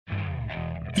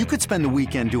You could spend the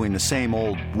weekend doing the same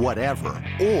old whatever,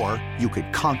 or you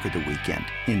could conquer the weekend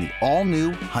in the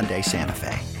all-new Hyundai Santa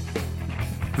Fe.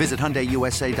 Visit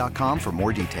HyundaiUSA.com for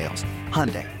more details.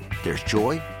 Hyundai, there's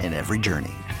joy in every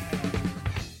journey.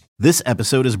 This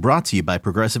episode is brought to you by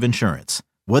Progressive Insurance.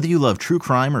 Whether you love true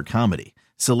crime or comedy,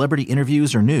 celebrity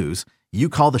interviews or news, you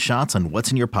call the shots on what's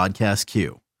in your podcast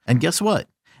queue. And guess what?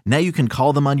 Now you can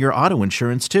call them on your auto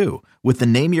insurance too with the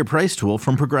Name Your Price tool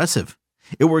from Progressive.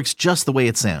 It works just the way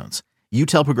it sounds. You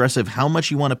tell Progressive how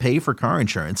much you want to pay for car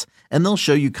insurance, and they'll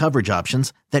show you coverage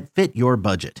options that fit your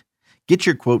budget. Get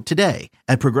your quote today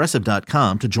at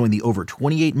Progressive.com to join the over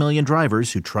 28 million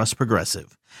drivers who trust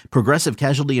Progressive. Progressive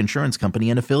Casualty Insurance Company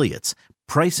and Affiliates.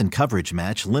 Price and coverage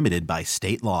match limited by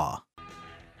state law.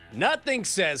 Nothing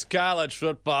says college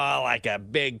football like a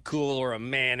big cooler of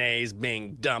mayonnaise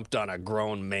being dumped on a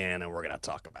grown man, and we're going to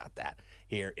talk about that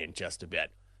here in just a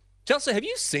bit. Chelsea, have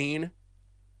you seen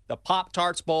the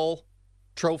Pop-Tarts Bowl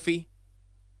trophy?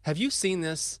 Have you seen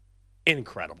this?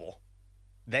 Incredible.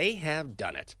 They have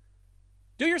done it.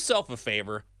 Do yourself a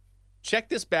favor. Check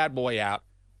this bad boy out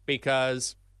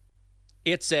because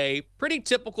it's a pretty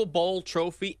typical bowl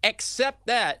trophy, except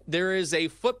that there is a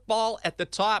football at the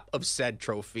top of said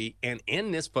trophy. And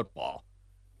in this football,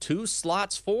 2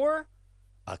 slots for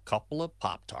a couple of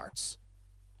Pop-Tarts.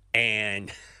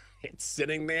 And it's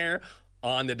sitting there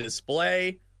on the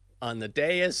display on the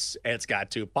dais. It's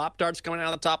got 2 Pop-Tarts coming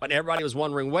out of the top, and everybody was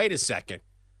wondering, wait a second,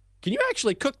 can you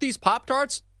actually cook these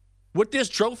Pop-Tarts with this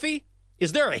trophy?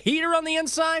 Is there a heater on the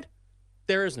inside?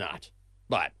 There is not.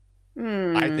 But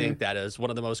I think that is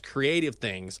one of the most creative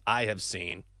things I have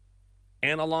seen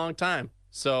in a long time.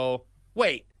 So,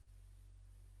 wait,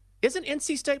 isn't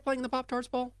NC State playing the Pop-Tarts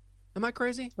Bowl? Am I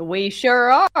crazy? We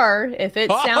sure are. If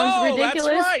it sounds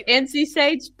ridiculous, right. NC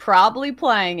State's probably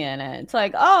playing in it. It's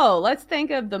like, oh, let's think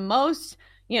of the most,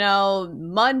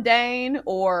 mundane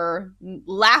or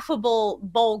laughable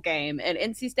bowl game, and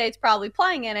NC State's probably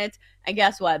playing in it. And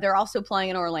guess what? They're also playing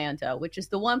in Orlando, which is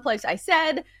the one place I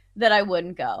said that I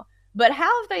wouldn't go. But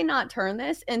how have they not turned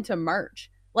this into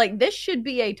merch? Like, this should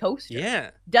be a toaster. Yeah.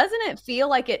 Doesn't it feel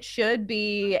like it should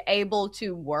be able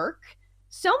to work?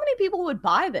 So many people would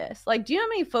buy this. Like, do you know how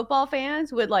many football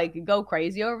fans would go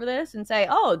crazy over this and say,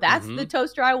 oh, that's the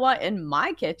toaster I want in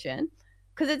my kitchen?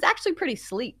 Because it's actually pretty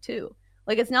sleek too.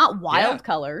 Like, it's not wild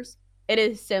colors. It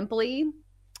is simply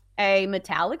a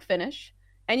metallic finish,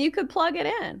 and you could plug it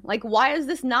in. Like, why is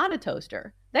this not a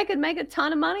toaster? They could make a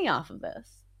ton of money off of this.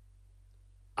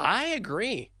 I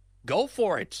agree. Go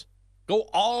for it. Go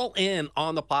all in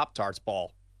on the Pop-Tarts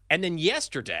Bowl. And then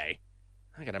yesterday,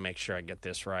 I got to make sure I get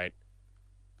this right.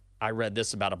 I read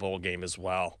this about a bowl game as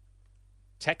well.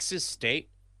 Texas State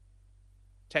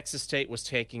was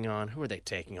taking on, who are they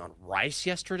taking on? Rice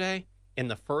yesterday in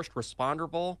the First Responder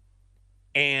Bowl.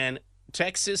 And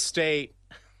Texas State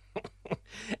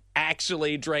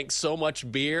actually drank so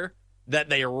much beer that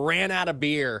they ran out of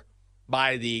beer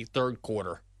by the third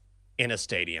quarter in a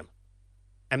stadium.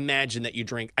 Imagine that you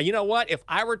drink. You know what? If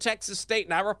I were Texas State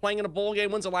and I were playing in a bowl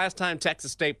game, when's the last time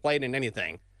Texas State played in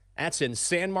anything? That's in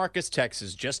San Marcos,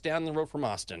 Texas, just down the road from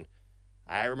Austin.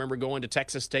 I remember going to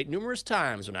Texas State numerous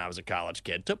times when I was a college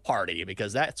kid to party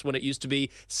because that's when it used to be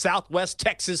Southwest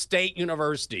Texas State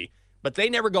University. But they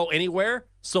never go anywhere,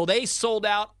 so they sold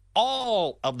out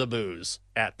all of the booze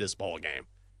at this bowl game.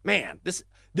 Man, this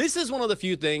is one of the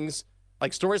few things,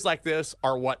 like stories like this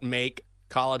are what make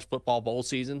college football bowl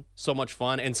season so much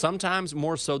fun, and sometimes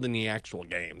more so than the actual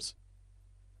games.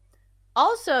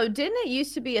 Also, didn't it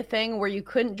used to be a thing where you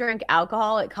couldn't drink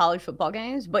alcohol at college football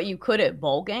games, but you could at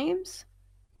bowl games?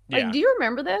 Yeah. Do you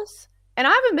remember this? And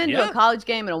I haven't been to a college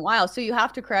game in a while, so you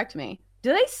have to correct me.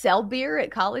 Do they sell beer at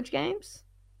college games?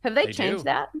 Have they changed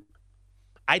that?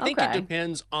 I think it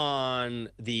depends on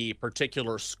the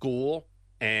particular school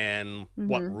and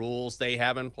what rules they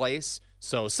have in place.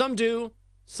 So some do,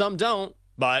 some don't,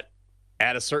 but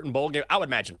at a certain bowl game, I would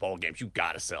imagine bowl games, you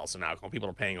got to sell some alcohol. People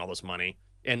are paying all this money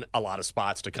in a lot of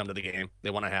spots to come to the game.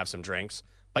 They want to have some drinks.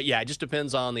 But yeah, it just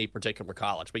depends on the particular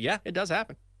college. But yeah, it does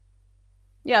happen.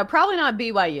 Yeah, probably not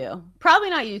BYU. Probably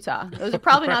not Utah. Those are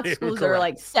probably not the schools that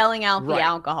are selling out the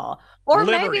alcohol. Or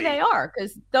maybe they are,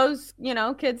 because those,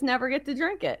 kids never get to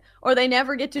drink it. Or they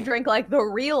never get to drink the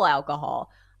real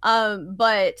alcohol.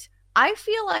 But I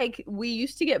feel like we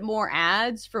used to get more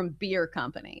ads from beer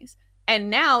companies. And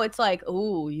now it's like,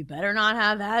 ooh, you better not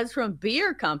have ads from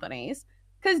beer companies.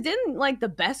 Because didn't the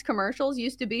best commercials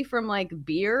used to be from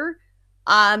beer?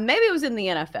 Maybe it was in the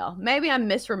NFL. Maybe I'm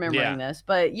misremembering this.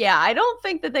 But yeah, I don't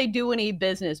think that they do any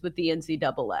business with the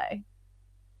NCAA.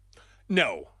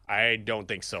 No, I don't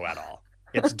think so at all.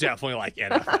 It's definitely like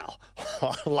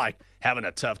NFL. Like having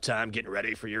a tough time getting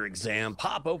ready for your exam.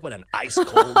 Pop open an ice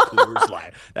cold Coors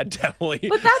Light. That definitely.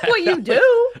 But that's what you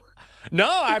do. No,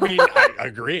 I mean, I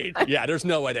agreed. Yeah, there's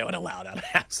no way they would allow that.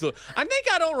 Absolutely.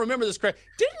 I don't remember this correct.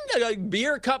 Didn't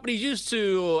beer companies used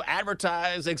to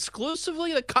advertise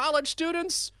exclusively to college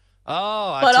students?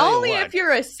 Oh, but only if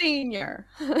you're a senior.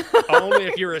 Only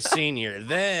if you're a senior.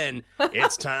 Then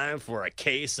it's time for a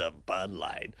case of Bud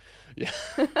Light. Yeah,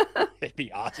 it'd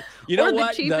be awesome. You know or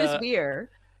what? The cheapest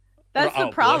beer. That's the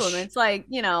problem. Busch. It's like,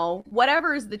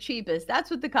 whatever is the cheapest,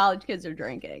 that's what the college kids are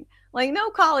drinking. Like, no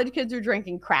college kids are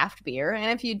drinking craft beer.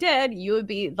 And if you did, you would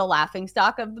be the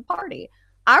laughingstock of the party.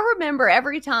 I remember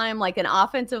every time, like, an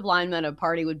offensive lineman at a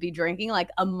party would be drinking, like,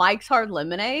 a Mike's Hard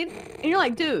Lemonade. And you're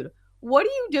like, dude, what are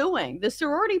you doing? The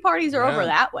sorority parties are over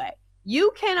that way.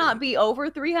 You cannot be over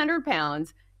 300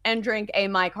 pounds and drink a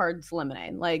Mike Hard's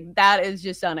Lemonade. Like, that is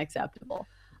just unacceptable.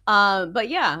 But,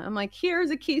 yeah, I'm like, here's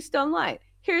a Keystone Light.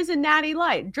 Here's a Natty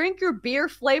Light. Drink your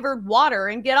beer-flavored water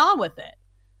and get on with it.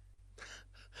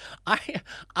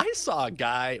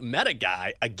 I met a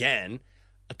guy again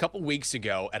a couple weeks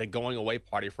ago at a going away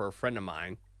party for a friend of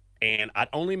mine, and I'd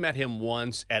only met him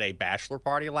once at a bachelor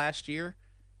party last year.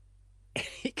 And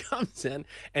he comes in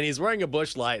and he's wearing a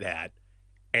Busch Light hat,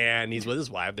 and he's with his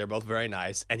wife. They're both very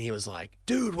nice. And he was like,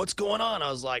 dude, what's going on?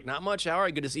 I was like, not much. How are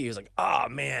you? Good to see you. He was like, oh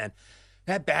man,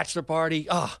 that bachelor party.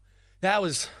 Oh, that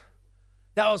was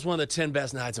one of the 10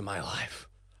 best nights of my life.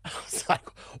 I was like,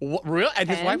 what, real? And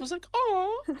his wife was like,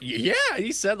 oh, yeah.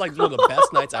 He said, like, one of the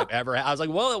best nights I've ever had. I was like,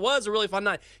 well, it was a really fun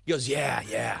night. He goes,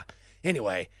 yeah.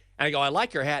 Anyway, and I go, I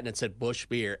like your hat. And it said Busch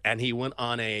Beer. And he went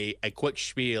on a quick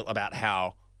spiel about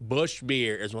how Busch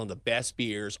Beer is one of the best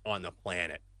beers on the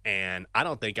planet. And I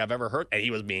don't think I've ever heard, and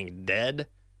he was being dead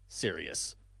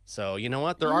serious. So, you know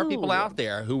what? There are people out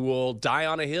there who will die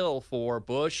on a hill for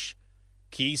Busch,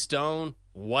 Keystone,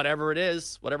 whatever it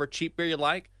is, whatever cheap beer you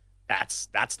like.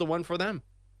 That's the one for them.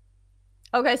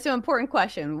 Okay, so important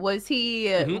question. Was he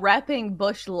repping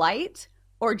Busch Light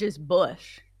or just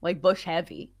Busch? Like Busch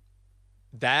Heavy?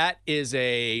 That is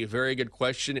a very good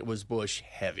question. It was Busch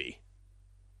Heavy.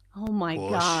 Oh my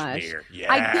Busch gosh. Beer.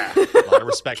 Yeah. A lot of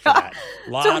respect for that.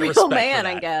 It's a real man,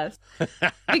 I guess.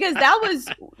 Because that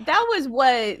was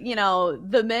what,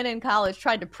 the men in college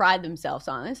tried to pride themselves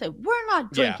on. They said, we're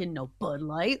not drinking no Bud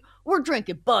Light. We're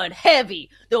drinking Bud Heavy,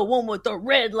 the one with the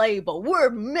red label.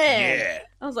 We're men. Yeah.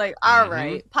 I was like, all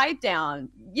right, pipe down.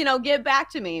 Get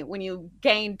back to me when you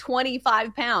gain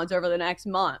 25 pounds over the next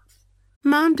month.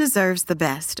 Mom deserves the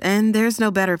best, and there's no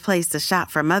better place to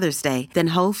shop for Mother's Day than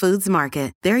Whole Foods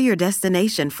Market. They're your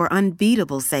destination for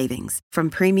unbeatable savings, from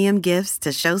premium gifts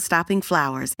to show-stopping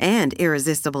flowers and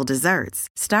irresistible desserts.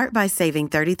 Start by saving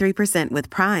 33% with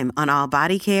Prime on all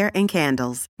body care and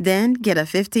candles. Then get a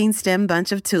 15-stem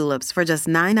bunch of tulips for just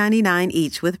 $9.99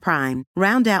 each with Prime.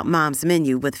 Round out Mom's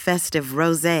menu with festive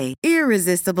rosé,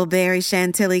 irresistible berry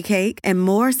chantilly cake, and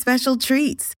more special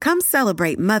treats. Come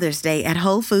celebrate Mother's Day at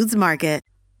Whole Foods Market.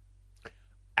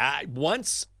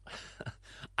 Once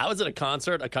I was at a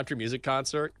concert, a country music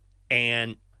concert,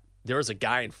 and there was a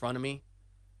guy in front of me,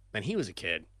 and he was a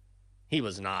kid. He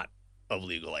was not of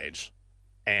legal age.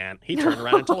 And he turned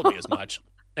around and told me as much.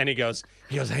 And he goes,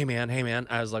 hey man.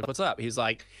 I was like, what's up? He's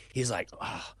like,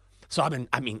 oh. So I'm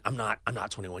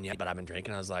not 21 yet, but I've been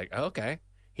drinking. I was like, oh, okay.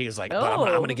 He was like, but I'm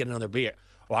going to get another beer.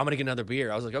 Well, I'm going to get another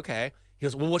beer. I was like, okay. He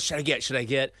goes, well, what should I get? Should I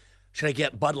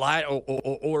get Bud Light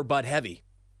or Bud Heavy?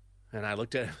 And I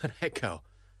looked at him and I go,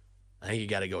 I think you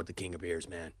got to go with the king of beers,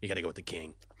 man. You got to go with the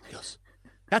king. He goes,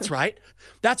 that's right.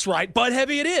 Bud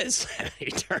Heavy it is. And he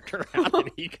turned around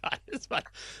and he got his Bud.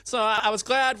 So I was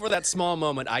glad for that small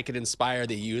moment I could inspire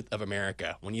the youth of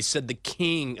America. When you said the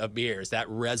king of beers, that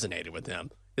resonated with him.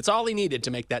 It's all he needed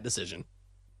to make that decision.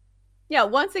 Yeah,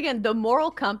 once again, the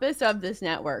moral compass of this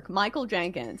network, Michael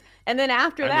Jenkins. And then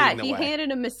after that, he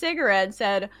handed him a cigarette and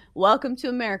said, welcome to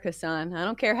America, son. I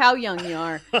don't care how young you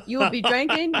are. You will be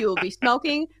drinking, you will be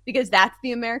smoking, because that's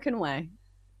the American way.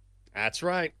 That's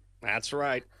right.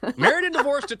 Married and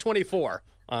divorced at 24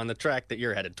 on the track that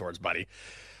you're headed towards, buddy.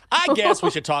 I guess we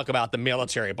should talk about the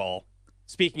Military Bowl.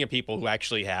 Speaking of people who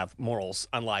actually have morals,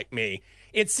 unlike me.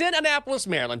 It's in Annapolis,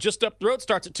 Maryland. Just up the road,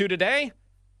 starts at 2 today.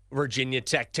 Virginia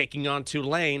Tech taking on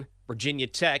Tulane. Virginia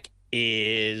Tech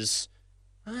is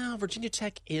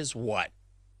what?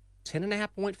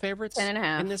 10.5-point favorites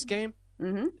 10.5 in this game?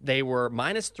 Mm-hmm. They were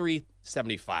minus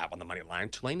 375 on the money line.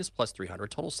 Tulane is plus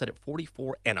 300. Total set at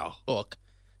 44 and a hook.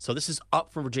 So this is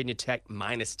up for Virginia Tech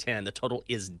minus 10. The total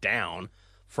is down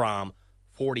from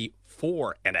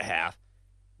 44 and a half.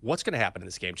 What's going to happen in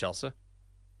this game, Chelsea?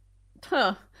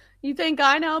 You think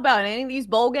I know about any of these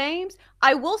bowl games?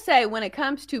 I will say when it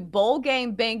comes to bowl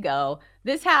game bingo,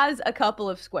 this has a couple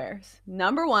of squares.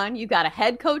 Number one, you've got a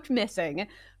head coach missing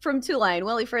from Tulane.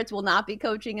 Willie Fritz will not be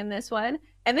coaching in this one.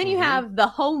 And then you have the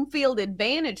home field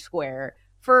advantage square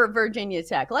for Virginia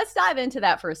Tech. Let's dive into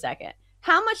that for a second.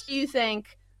 How much do you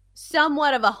think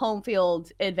somewhat of a home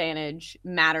field advantage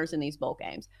matters in these bowl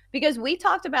games? Because we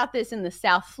talked about this in the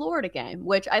South Florida game,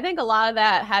 which I think a lot of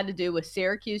that had to do with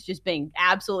Syracuse just being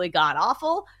absolutely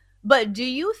god-awful. But do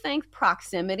you think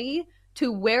proximity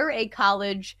to where a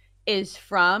college is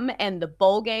from and the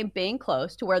bowl game being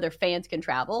close to where their fans can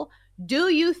travel, do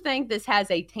you think this has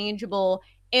a tangible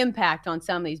impact on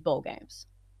some of these bowl games?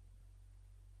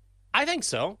 I think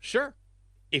so, sure.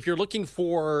 If you're looking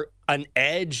for an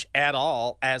edge at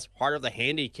all as part of the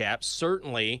handicap,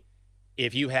 certainly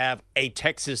if you have a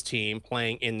Texas team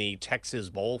playing in the Texas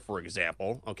Bowl, for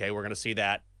example, okay, we're going to see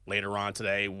that later on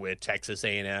today with Texas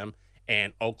A&M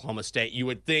and Oklahoma State. You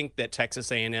would think that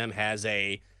Texas A&M has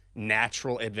a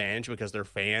natural advantage because their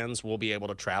fans will be able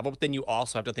to travel. But then you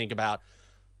also have to think about,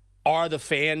 is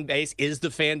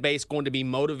the fan base going to be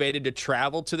motivated to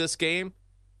travel to this game?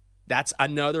 That's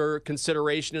another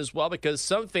consideration as well, because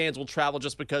some fans will travel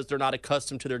just because they're not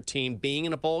accustomed to their team being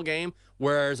in a bowl game,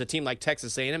 whereas a team like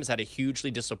Texas A&M has had a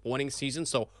hugely disappointing season.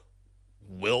 So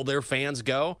will their fans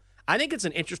go? I think it's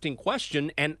an interesting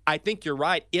question, and I think you're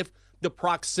right. If the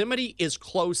proximity is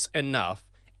close enough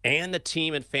and the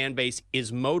team and fan base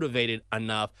is motivated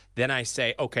enough, then I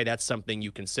say, okay, that's something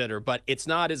you consider. But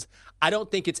I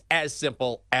don't think it's as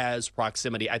simple as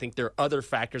proximity. I think there are other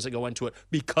factors that go into it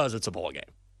because it's a bowl game.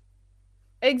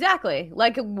 Exactly.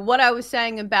 Like what I was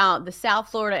saying about the South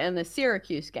Florida and the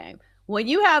Syracuse game. When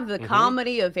you have the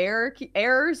comedy of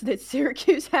errors that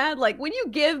Syracuse had, like when you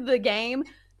give the game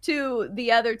to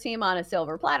the other team on a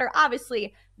silver platter,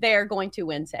 obviously they're going to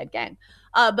win said game.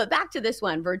 But back to this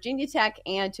one, Virginia Tech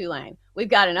and Tulane. We've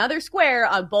got another square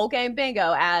on bowl game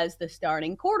bingo as the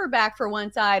starting quarterback for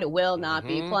one side will not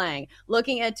be playing.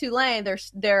 Looking at Tulane, their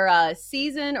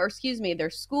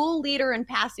school leader in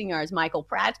passing yards, Michael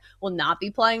Pratt, will not be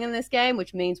playing in this game,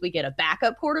 which means we get a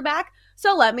backup quarterback.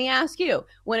 So let me ask you,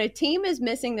 when a team is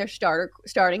missing their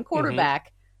starting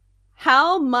quarterback,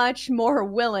 how much more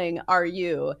willing are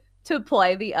you to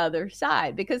play the other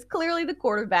side? Because clearly the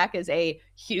quarterback is a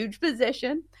huge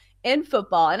position in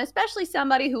football, and especially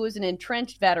somebody who is an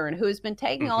entrenched veteran who has been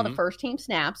taking all the first team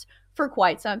snaps for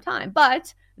quite some time.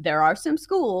 But there are some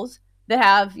schools that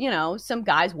have, some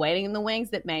guys waiting in the wings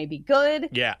that may be good.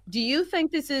 Yeah. Do you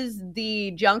think this is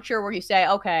the juncture where you say,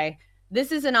 okay,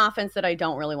 this is an offense that I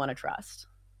don't really want to trust?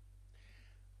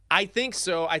 I think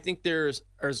so. I think there's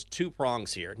two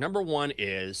prongs here. Number one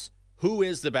is, who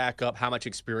is the backup? How much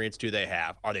experience do they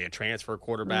have? Are they a transfer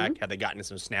quarterback? Have they gotten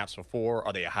some snaps before?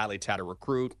 Are they a highly touted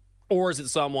recruit? Or is it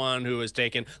someone who has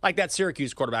taken, like that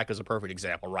Syracuse quarterback is a perfect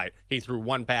example, right? He threw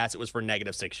one pass. It was for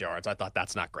 -6 yards. I thought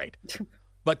that's not great.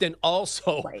 But then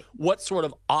also, what sort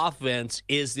of offense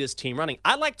is this team running?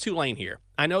 I like Tulane here.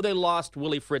 I know they lost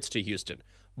Willie Fritz to Houston,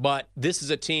 but this is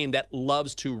a team that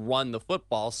loves to run the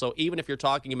football. So even if you're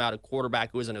talking about a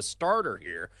quarterback who isn't a starter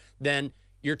here, then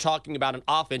you're talking about an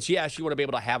offense. Yes, you want to be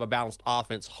able to have a balanced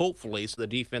offense, hopefully, so the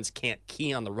defense can't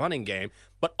key on the running game.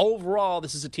 But overall,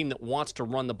 this is a team that wants to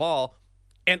run the ball.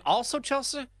 And also,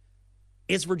 Chelsea,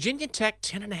 is Virginia Tech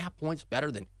 10.5 points better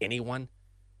than anyone?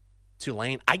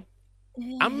 Tulane?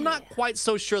 I'm not quite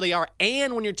so sure they are.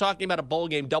 And when you're talking about a bowl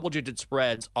game, double-digit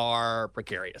spreads are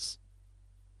precarious.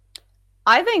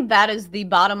 I think that is the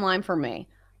bottom line for me.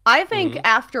 I think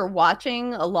after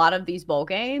watching a lot of these bowl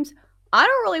games, I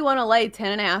don't really want to lay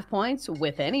 10.5 points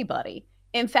with anybody.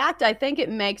 In fact, I think it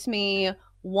makes me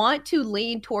want to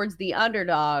lean towards the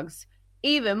underdogs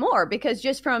even more, because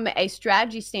just from a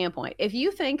strategy standpoint, if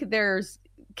you think there's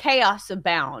chaos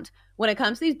abound when it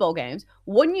comes to these bowl games,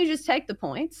 wouldn't you just take the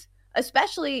points?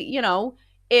 Especially,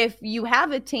 if you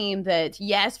have a team that,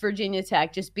 yes, Virginia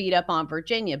Tech just beat up on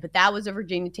Virginia, but that was a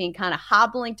Virginia team kind of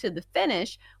hobbling to the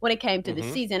finish when it came to the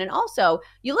season. And also,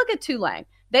 you look at Tulane.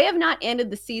 They have not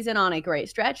ended the season on a great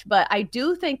stretch, but I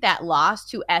do think that loss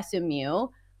to SMU,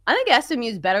 I think SMU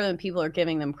is better than people are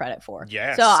giving them credit for.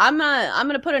 Yes. So I'm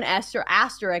gonna put an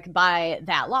asterisk by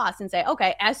that loss and say,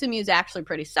 okay, SMU is actually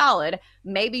pretty solid.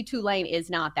 Maybe Tulane is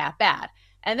not that bad.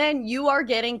 And then you are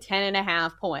getting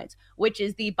 10.5 points, which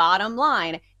is the bottom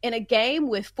line. In a game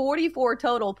with 44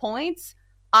 total points,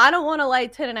 I don't want to lay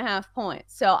 10.5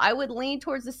 points. So I would lean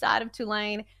towards the side of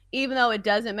Tulane, even though it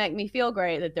doesn't make me feel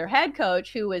great that their head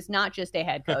coach, who is not just a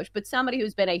head coach, but somebody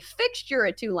who's been a fixture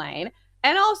at Tulane,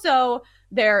 and also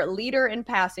their leader in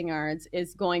passing yards,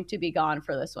 is going to be gone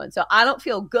for this one. So I don't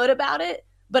feel good about it,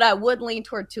 but I would lean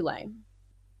toward Tulane.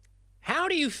 How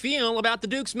do you feel about the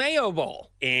Duke's Mayo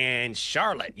Bowl in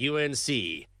Charlotte?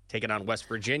 UNC taking on West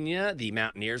Virginia. The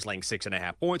Mountaineers laying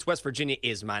 6.5 points. West Virginia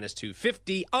is minus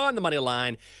 250 on the money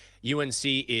line. UNC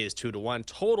is 2-1.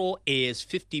 Total is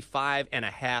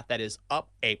 55.5. That is up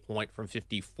a point from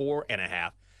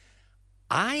 54.5.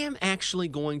 I am actually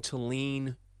going to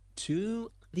lean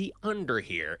to the under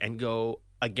here and go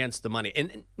against the money.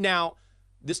 And now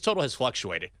this total has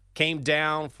fluctuated. Came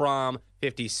down from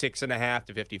 56.5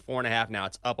 to 54.5. Now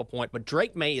it's up a point. But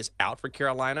Drake May is out for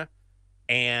Carolina,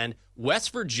 and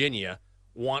West Virginia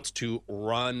wants to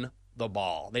run the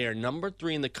ball. They are number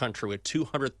 3 in the country with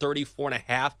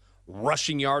 234.5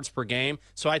 rushing yards per game.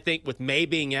 So I think with May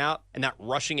being out and that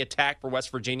rushing attack for West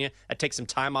Virginia, that takes some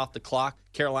time off the clock.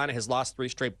 Carolina has lost 3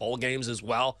 straight bowl games as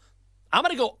well. I'm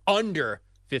going to go under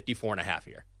 54.5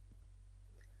 here.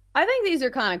 I think these are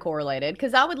kind of correlated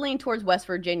because I would lean towards West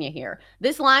Virginia here.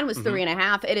 This line was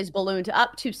 3.5. It is ballooned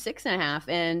up to 6.5.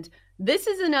 And this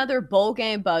is another bowl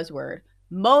game buzzword: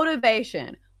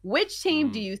 motivation. Which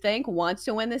team do you think wants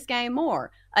to win this game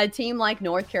more? A team like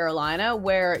North Carolina,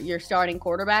 where your starting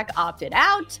quarterback opted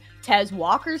out, Tez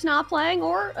Walker's not playing,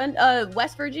 or a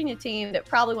West Virginia team that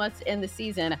probably wants to end the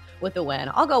season with a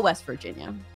win? I'll go West Virginia.